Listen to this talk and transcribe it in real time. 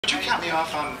Would you count me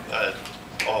off? I'm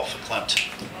all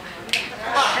verklempt.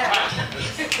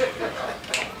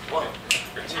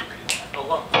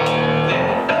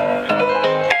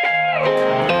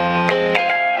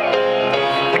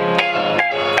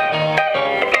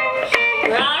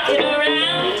 Rocking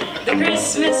around the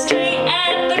Christmas tree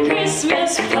at the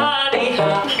Christmas party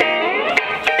hop.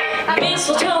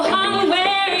 Mistletoe hung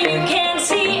where you can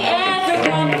see every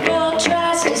couple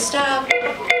tries to stop.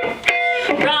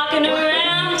 Rocking around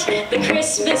the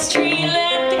Christmas tree,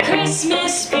 let the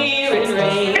Christmas be.